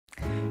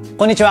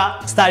こんにち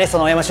は、スタイリスト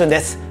の大山俊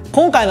です。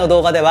今回の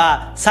動画で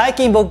は最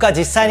近僕が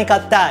実際に買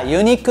った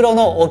ユニクロ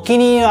のお気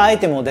に入りのアイ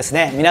テムをです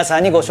ね、皆さ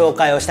んにご紹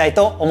介をしたい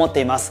と思って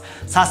います。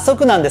早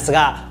速なんです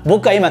が、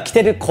僕が今着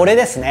てるこれ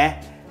です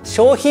ね。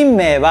商品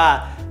名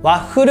はワ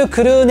ッフル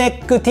クルー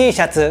ネック T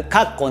シャツ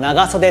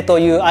長袖と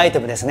いうアイテ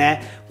ムです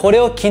ね。これ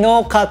を昨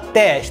日買っ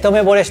て一目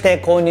惚れして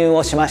購入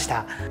をしまし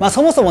た。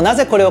そもそもな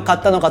ぜこれを買っ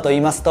たのかと言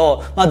います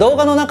と、動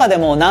画の中で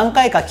も何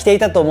回か着てい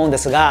たと思うんで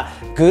すが、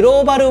グ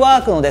ローバルワ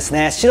ークのです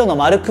ね、白の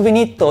丸首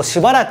ニットをし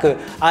ばらく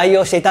愛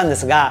用していたんで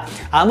すが、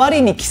あま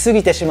りに着す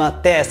ぎてしま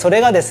って、それ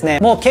がですね、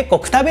もう結構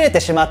くたびれて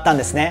しまったん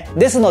ですね。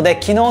ですので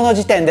昨日の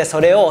時点でそ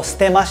れを捨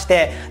てまし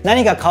て、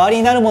何か代わり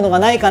になるものが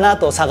ないかな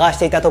と探し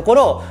ていたとこ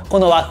ろ、こ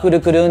のワッフ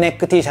ルクルーネッ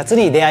ク T シャツ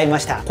に出会いま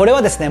した。これ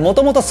はですね、も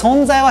ともと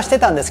存在はして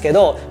たんですけ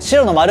ど、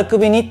白の丸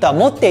首ニットは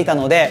持っていた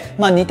ので、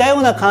似たよ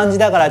うな感じ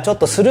だからちょっ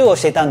とスルーを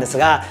していたんです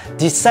が、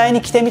実際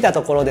に着てみた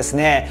ところです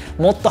ね、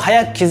もっと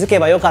早く気づけ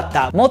ばよかっ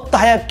た、もっと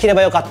早く着れ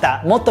ばよかっ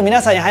た、もっと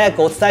皆さんに早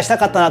くお伝えした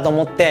かったなと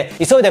思って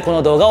急いでこ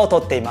の動画を撮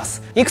っていま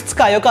す。いくつ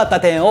か良かっ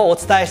た点をお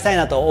伝えしたい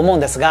なと思うん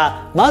です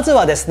が、まず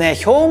はですね、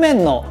表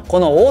面のこ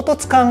の凹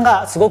凸感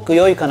がすごく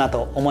良いかな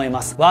と思い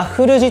ます。ワッ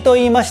フル地と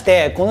言いまし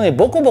て、このように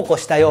ボコボコ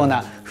したよう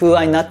な風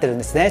合いになってるん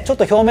ですね。ちょっ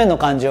と表面の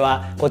感じ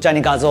はこちら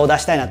に画像を出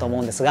したいなと思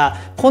うんですが、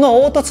この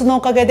凹凸の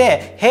おかげ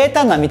で平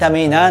坦な見た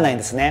目にならないん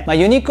ですね。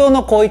ユニクロ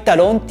のこういった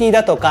ロン T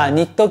だとか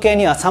ニット系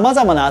には様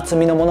々な厚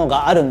みのもの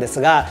があるんです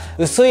が、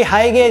薄い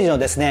ハイゲージの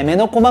ですね、目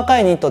の細か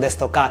いニットです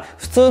とか、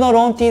普通の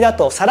ロン T だ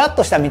とさらっ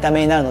とした見た目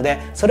になるので、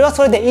それは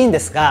それでいいんで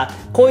すが、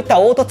こういった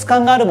凹凸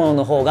感があるもの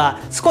の方が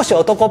少し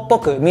男っぽ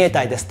く見え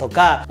たりですと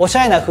か、おし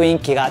ゃれな雰囲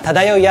気が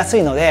漂いやす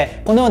いの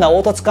で、このような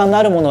凹凸感の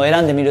あるものを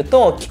選んでみる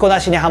と着こ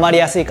なしにはまり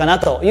やすいかな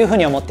というふう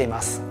に思ってい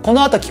ます。こ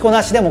の後着こ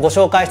なしでもご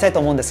紹介したいと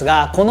思うんです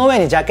が、この上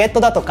にジャケッ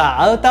トだと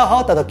かアウターを羽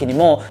織った時に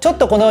もちょっ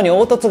とこのように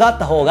凹凸があっ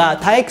た方が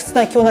退屈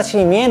な着こなし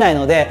に見えない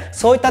ので、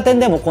そういった点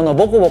でもこの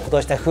ボコボコ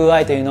とした風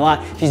合いというの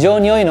は非常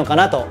に良いのか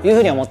なというふ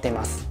うに思ってい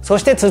ます。そ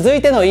して続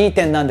いてのいい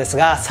点なんです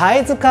が、サ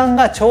イズ感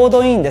がちょう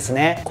どいいんです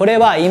ね。これ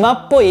は今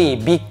っぽい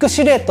ビッグ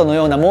シルエットの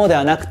ようなもので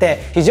はなく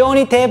て、非常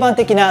に定番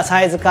的な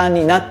サイズ感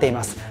になってい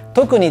ます。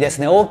特にです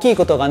ね、大きい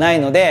ことがない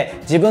ので、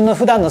自分の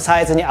普段の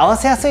サイズに合わ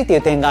せやすいとい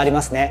う点がありま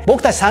すね。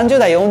僕たち30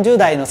代、40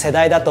代の世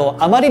代だと、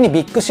あまりに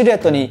ビッグシルエッ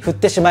トに振っ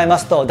てしまいま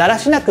すと、だら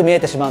しなく見え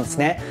てしまうんです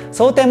ね。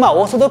その点、オ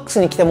ーソドックス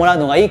に着てもらう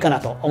のがいいか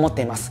なと思っ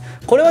ています。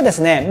これはです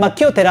ね、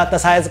奇をてらった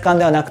サイズ感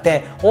ではなく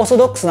て、オーソ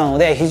ドックスなの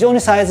で、非常に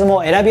サイズ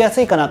も選びや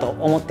すいかなと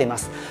思っていま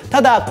す。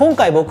ただ、今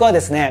回僕は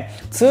ですね、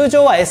通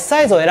常は S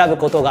サイズを選ぶ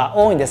ことが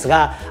多いんです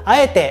が、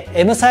あえて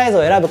M サイズ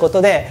を選ぶこと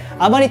で、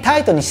あまりタ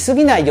イトにしす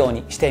ぎないよう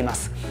にしていま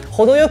す。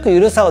程よく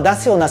緩さを出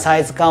すようなサ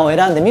イズ感を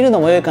選んでみるの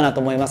も良いかな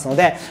と思いますの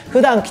で、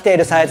普段着てい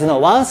るサイズ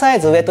のワンサイ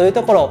ズ上という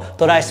ところを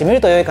トライしてみ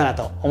ると良いかな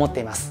と思って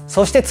います。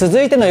そして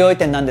続いての良い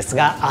点なんです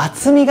が、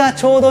厚みが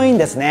ちょうどいいん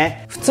です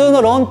ね。普通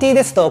のロン T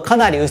ですとか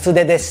なり薄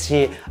手です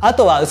し、あ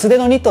とは薄手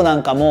のニットな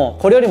んかも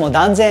これよりも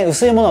断然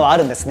薄いものはあ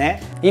るんです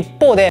ね。一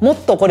方でもっ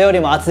とこれより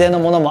も厚手の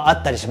ものもあ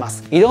ったりしま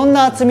す。いろん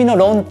な厚みの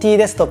ロン T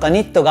ですとか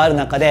ニットがある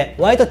中で、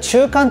割と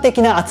中間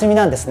的な厚み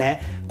なんです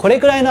ね。これ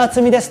くらいの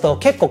厚みですと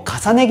結構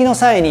重ね着の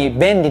際に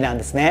便利なん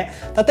ですね。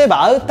例え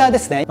ばアウターで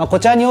すね。こ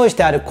ちらに用意し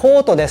てあるコ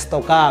ートです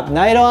とか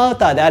ナイロンアウ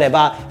ターであれ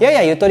ばや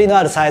やゆとりの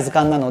あるサイズ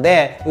感なの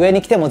で上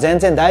に着ても全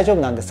然大丈夫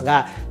なんです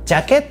が、ジ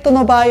ャケット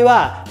の場合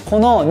はこ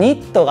の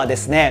ニットがで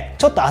すね、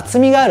ちょっと厚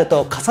みがある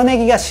と重ね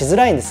着がしづ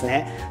らいんです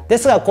ね。で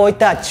すがこういっ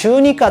た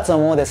中肉厚の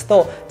ものです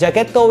とジャ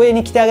ケットを上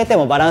に着てあげて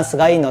もバランス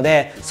がいいの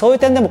で、そういう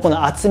点でもこ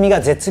の厚みが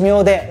絶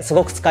妙です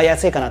ごく使いや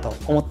すいかなと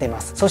思ってい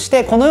ます。そし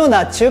てこのよう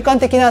な中間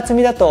的な厚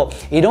みだと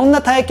いろん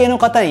な体型の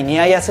方に似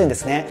合いやすいんで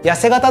すね。痩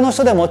せ型の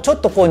人でもちょ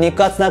っと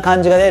肉厚な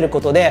感じが出るこ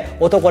とで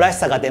男らし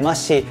さが出ま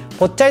すし、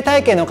ぽっちゃり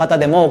体型の方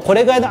でもこ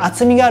れぐらいの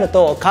厚みがある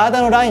と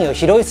体のラインを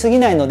拾いすぎ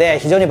ないので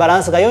非常にバラ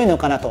ンスが良いの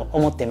かなと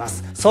思っていま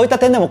す。そういった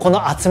点でもこ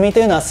の厚みと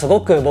いうのはす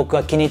ごく僕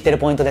は気に入っている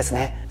ポイントです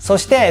ね。そ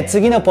して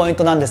次のポイン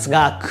トなんです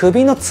が、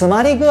首の詰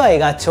まり具合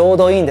がちょう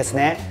どいいんです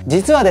ね。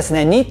実はです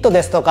ね、ニット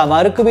ですとか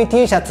丸首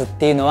T シャツっ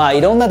ていうのはい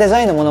ろんなデ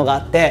ザインのものがあ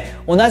って、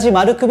同じ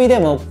丸首で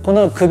もこ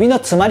の首の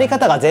詰まり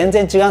方が全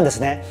然違うんで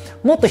すね。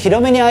もっと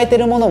広めに開いて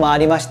るものもあ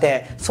りまし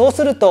て、そう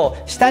すると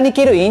下に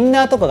着るイン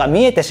ナーとかが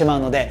見えてしまう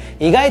ので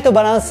意外と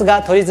バランス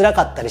が取りづら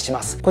かったりし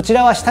ます。こち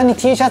らは下に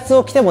T シャツ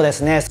を着てもで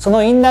すね、そ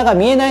のインナーが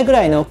見えないぐ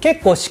らいの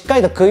結構しっか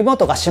りと首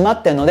元が締ま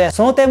ってるので、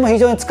その点も非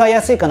常に使い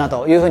やすいかな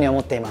というふうに思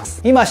っていま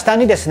す。今下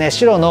にですね、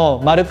白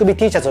の丸首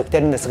T シャツを着て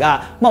るんです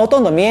が、ほと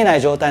んど見えな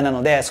い状態な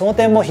ので、その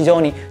点も非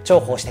常に重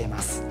宝してい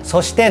ます。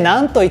そして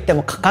何といって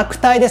も価格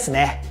帯です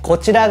ね。こ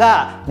ちら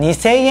が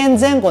2000円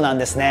前後なん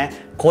です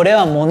ね。これ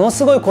はもの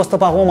すごいコスト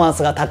パフォーマン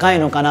スが高い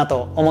のかな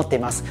と思ってい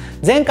ます。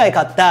前回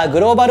買ったグ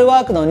ローバルワ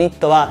ークのニッ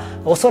トは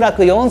おそら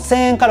く4000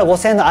円から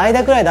5000円の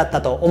間くらいだっ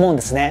たと思うん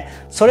ですね。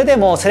それで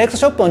もセレクト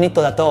ショップのニッ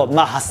トだと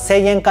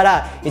8000円か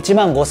ら1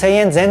万5000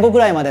円前後ぐ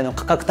らいまでの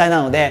価格帯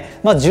なので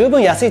十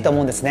分安いと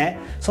思うんですね。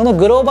その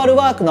グローバル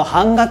ワークの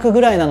半額ぐ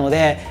らいなの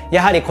で、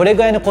やはりこれ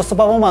ぐらいのコスト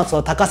パフォーマンス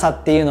の高さ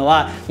っていうの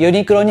はユ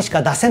ニクロにし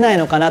か出せない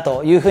のかな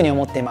というふうに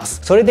思っています。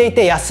それでい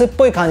て安っ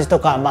ぽい感じと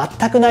か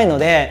全くないの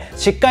で、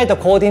しっかりと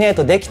コーディネー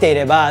トできてい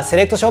ればセ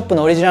レクトショップ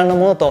のオリジナルの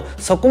ものと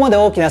そこまで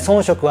大きな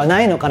遜色は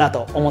ないのかな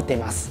と思ってい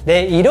ます。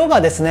で、色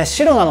がですね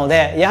白なの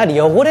でやはり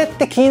汚れっ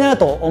て気になる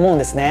と思うん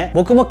ですね。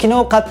僕も昨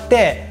日買っ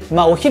て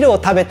お昼を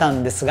食べた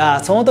んです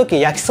が、その時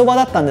焼きそば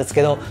だったんです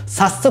けど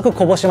早速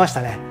こぼしまし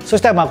たね。そ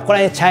したらここら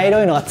辺に茶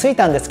色いのがつい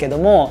たんですけど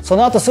も、そ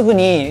の後すぐ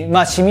に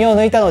シミを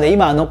抜いたので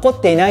今は残っ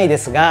ていないで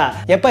す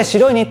が、やっぱり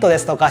白いニットで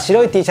すとか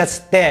白い T シャ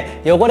ツっ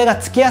て汚れが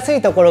つきやす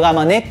いところが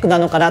ネックな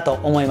のかなと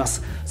思いま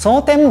す。そ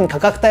の点価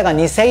格帯が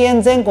2000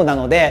円前後な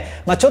ので、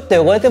ちょっ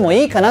と汚れても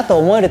いいかなと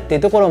思えるってい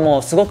うところ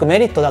もすごくメ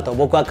リットだと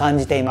僕は感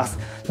じています。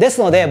です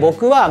ので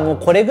僕はもう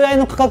これぐらい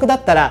の価格だ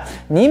ったら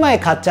2枚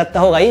買っちゃった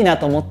方がいいな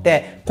と思っ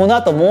て、この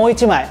後もう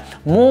1枚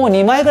もう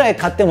2枚ぐらい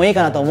買ってもいい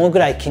かなと思うぐ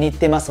らい気に入っ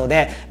ていますの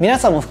で、皆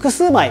さんも複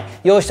数枚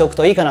用意しておく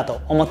といいかな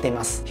と思ってい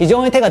ます。非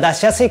常に手が出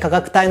しやすい価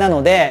格帯な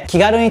ので気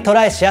軽にト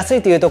ライしやす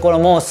いというところ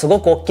もすご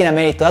く大きな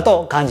メリットだ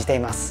と感じてい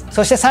ます。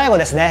そして最後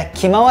ですね、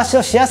着回し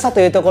のしやすさと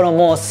いうところ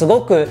もす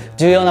ごく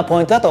重要なポ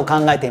イントだと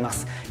考えていま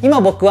す。今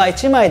僕は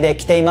1枚で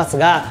着ています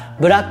が、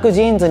ブラック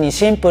ジーンズに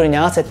シンプルに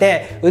合わせ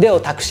て腕を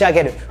託し上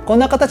げる、こん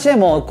な形で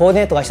もコーデ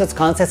ィネートが一つ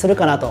完成する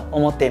かなと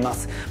思っていま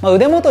す。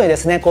腕元にで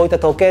すねこういった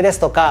時計です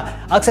とか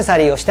アクセサ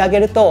リーをしてあげ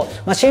ると、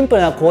シンプ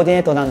ルなコーディネ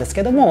ートなんです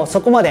けども、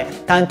そこまで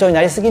単調に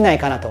なりすぎない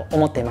かなと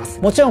思っています。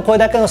もちろんこれ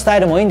だけのスタ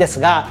イルもいいんで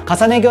すが、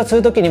重ね着をす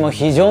る時にも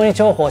非常に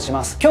重宝し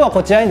ます。今日は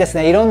こちらにです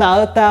ねいろんな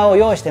アウターを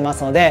用意してま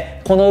すの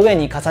で、この上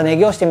に重ね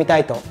着をしてみた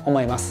いと思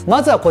います。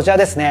まずはこちら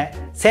ですね、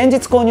先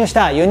日購入し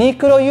たユニ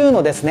クロ U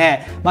のです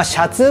ね、シ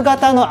ャツ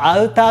型のア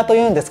ウターと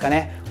いうんですか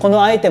ね、こ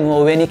のアイテム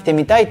を上に着て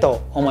みたい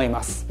と思い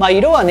ます。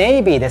色はネ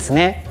イビーです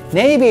ね。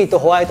ネイビーと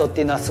ホワイトっ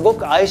ていうのはすご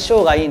く相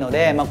性がいいの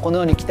で、この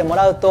ように着ても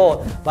らう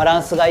とバラ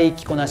ンスがいい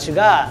着こなし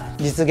が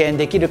実現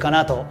できるか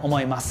なと思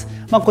います。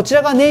こち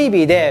らがネイ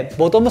ビーで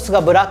ボトムスが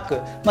ブラッ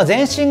ク、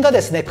全身が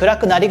ですね暗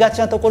くなりがち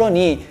なところ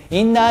に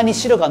インナーに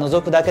白が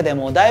覗くだけで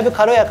もだいぶ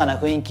軽やかな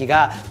雰囲気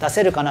が出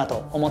せるかな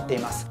と思ってい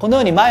ます。この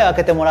ように前を開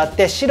けてもらっ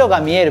て白が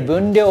見える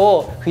分量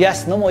を増や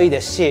すのもいいで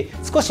すし、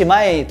少し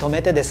前に止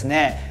めてです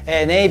ね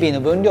ネイビー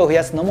の分量を増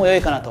やすのも良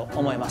いかなと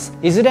思います。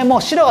いずれ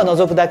も白が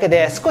覗くだけ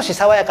で少し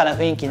爽やかな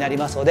雰囲気になり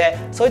ますので、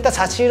そういった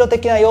差し色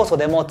的な要素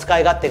でも使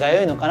い勝手が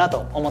良いのかな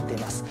と思ってい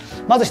ます。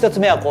まず1つ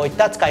目はこういっ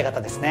た使い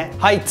方ですね。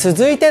はい、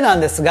続いてな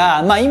んです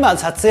が、今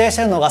撮影し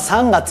ているのが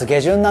3月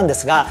下旬なんで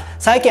すが、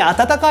最近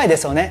暖かいで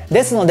すよね。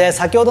ですので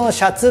先ほどの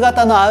シャツ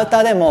型のアウタ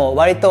ーでも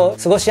割と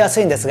過ごしや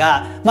すいんです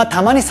が、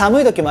たまに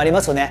寒い時もあり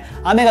ますよね。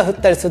雨が降っ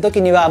たりする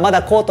時にはま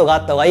だコートがあ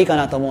った方がいいか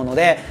なと思うの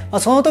で、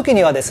その時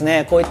にはです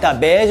ねこういった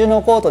ベージュ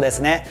のコートです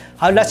ね、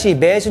春らしい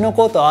ベージュの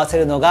コートを合わせ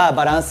るのが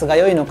バランスが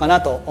良いのか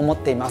なと思っ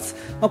ています。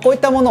こういっ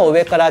たものを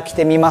上から着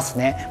てみます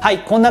ね。はい、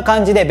こんな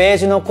感じでベー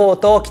ジュのコー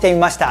トを着てみ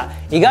ました。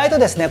意外と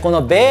ですねこ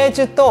のベー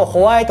ジュと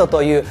ホワイト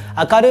という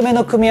明るめ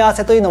の組み合わ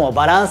せというのも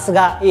バランス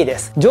がいいで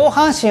す。上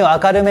半身を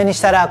明るめにし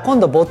たら今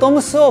度ボト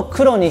ムスを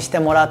黒にして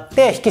もらっ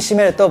て引き締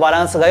めるとバ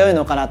ランスが良い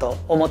のかなと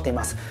思ってい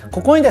ます。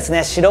ここにです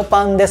ね白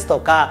パンですと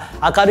か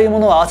明るいも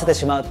のを合わせて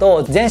しまう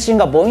と全身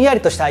がぼんやり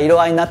とした色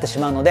合いになってし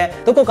まうので、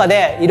どこか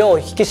で色を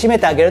引き締め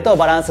てあげると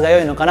バランスが良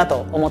いのかな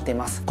と思ってい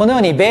ます。このよ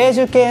うにベー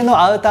ジュ系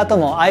のアウターと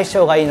も相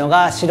性がいいの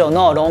が白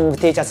のロング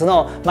T シャツ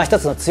の一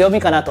つの強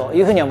みかなと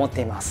いうふうに思っ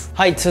ています。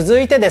はい、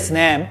続いてです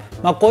ね、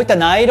こういった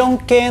ナイロン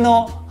系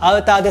のア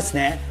ウターです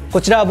ね。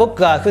こちらは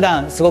僕が普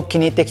段すごく気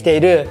に入ってきて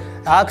いる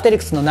アークテリ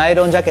クスのナイ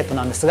ロンジャケット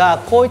なんです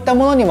が、こういった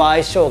ものにも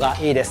相性が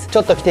いいです。ちょ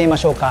っと着てみま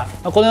しょうか。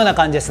このような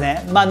感じです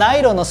ね。ナ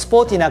イロンのス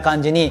ポーティーな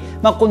感じに、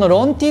この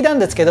ロン T なん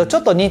ですけどちょ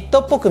っとニット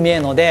っぽく見え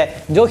るの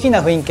で上品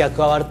な雰囲気が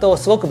加わると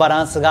すごくバ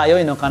ランスが良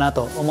いのかな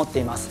と思って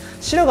います。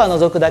白が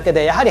覗くだけ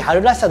でやはり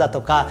春らしさだ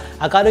とか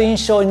明るい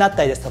印象になっ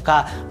たりですと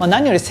か、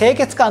何より清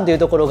潔感という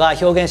ところが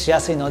表現し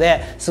やすいの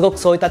で、すごく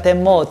そういった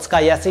点も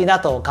使いやすいな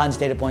と感じ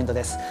ているポイント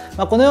です。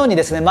このように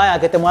ですね前開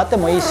けてもらって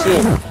もいいし、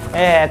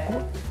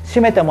締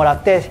めてもら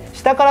って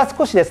下から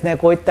少しですね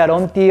こういったロ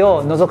ン T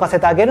を覗かせ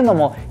てあげるの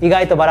も意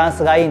外とバラン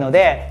スがいいの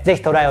で、ぜ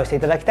ひトライをしてい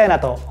ただきたいな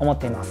と思っ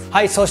ています。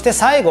はい、そして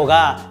最後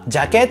がジ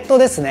ャケット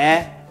です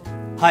ね。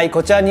はい、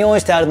こちらに用意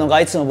してあるのが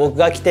いつも僕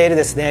が着ている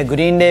ですねグ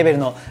リーンレーベル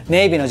の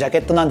ネイビーのジャケ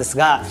ットなんです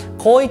が、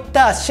こういっ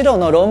た白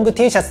のロング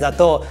T シャツだ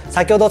と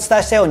先ほどお伝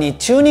えしたように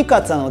中肉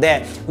厚なの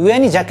で上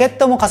にジャケッ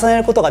トも重ね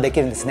ることができ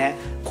るんですね。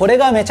これ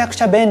がめちゃく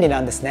ちゃ便利な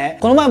んですね。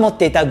この前持っ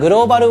ていたグ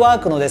ローバルワー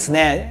クのです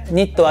ね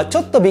ニットはち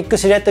ょっとビッグ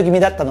シルエット気味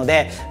だったの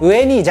で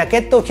上にジャケ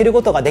ットを着る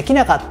ことができ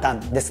なかったん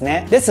です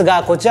ね。です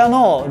がこちら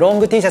のロン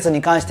グ T シャツ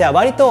に関しては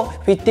割と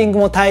フィッティング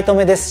もタイト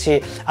めです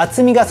し、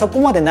厚みがそこ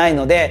までない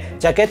ので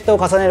ジャケットを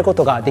重ねるこ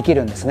とができ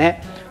るんです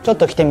ね。ちょっ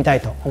と着てみた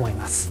いと思い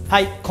ます。は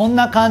い、こん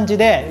な感じ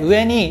で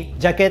上に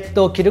ジャケッ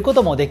トを着るこ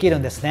ともできる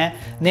んですね。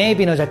ネイ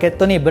ビーのジャケッ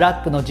トにブラ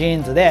ックのジー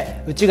ンズ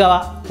で内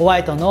側ホワ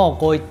イトの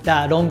こういっ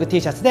たロング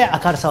T シャツで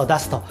明るさを出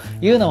すと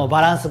いうのも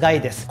バランスがい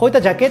いです。こういった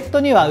ジャケッ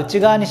トには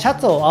内側にシャ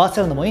ツを合わせ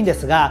るのもいいんで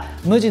すが、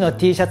無地の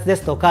T シャツで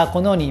すとか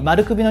このように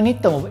丸首のニ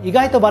ットも意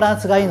外とバラン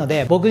スがいいの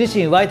で、僕自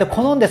身割と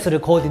好んでする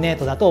コーディネー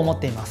トだと思っ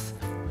ています。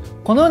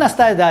このようなス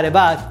タイルであれ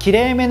ばき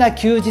れいめな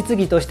休日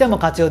着としても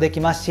活用で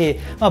きますし、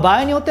場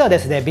合によってはで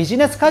すねビジ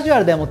ネスカジュア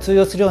ルでも通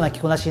用するような着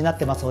こなしになっ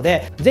てますの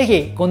で、ぜ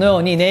ひこのよ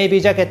うにネイビ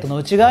ージャケットの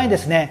内側にで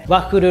すね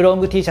ワッフルロ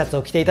ング T シャツ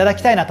を着ていただ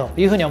きたいなと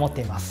いうふうに思っ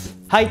ていま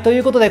す。はい、とい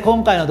うことで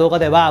今回の動画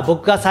では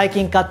僕が最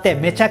近買って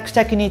めちゃくち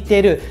ゃ気に入って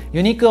いる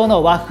ユニクロ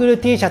のワッフル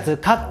T シャツ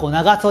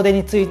長袖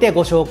について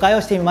ご紹介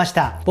をしてみまし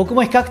た。僕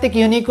も比較的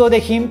ユニクロ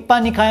で頻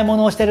繁に買い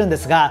物をしてるんで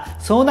すが、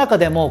その中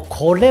でも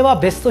これは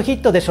ベストヒ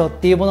ットでしょっ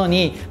ていうもの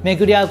に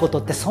巡り合うこと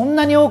ってそん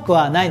なに多く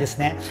はないです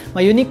ね。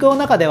ユニクロの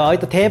中では割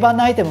と定番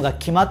のアイテムが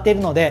決まっている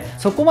ので、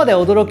そこまで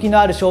驚き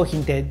のある商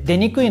品って出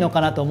にくいのか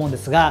なと思うんで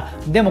すが、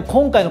でも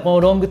今回のこ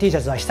のロング T シ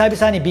ャツは久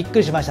々にびっく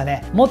りしました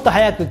ね。もっと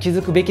早く気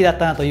づくべきだっ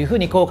たなというふう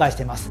に後悔し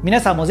ています。皆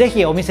さんもぜ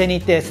ひお店に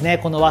行ってですね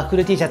このワッフ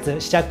ル T シャツ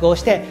試着を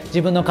して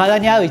自分の体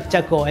に合う一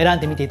着を選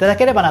んでみていただ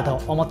ければなと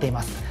思ってい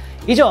ます。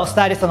以上ス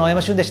タイリストの大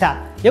山俊でした。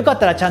よかっ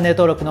たらチャンネル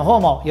登録の方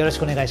もよろし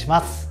くお願いし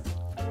ます。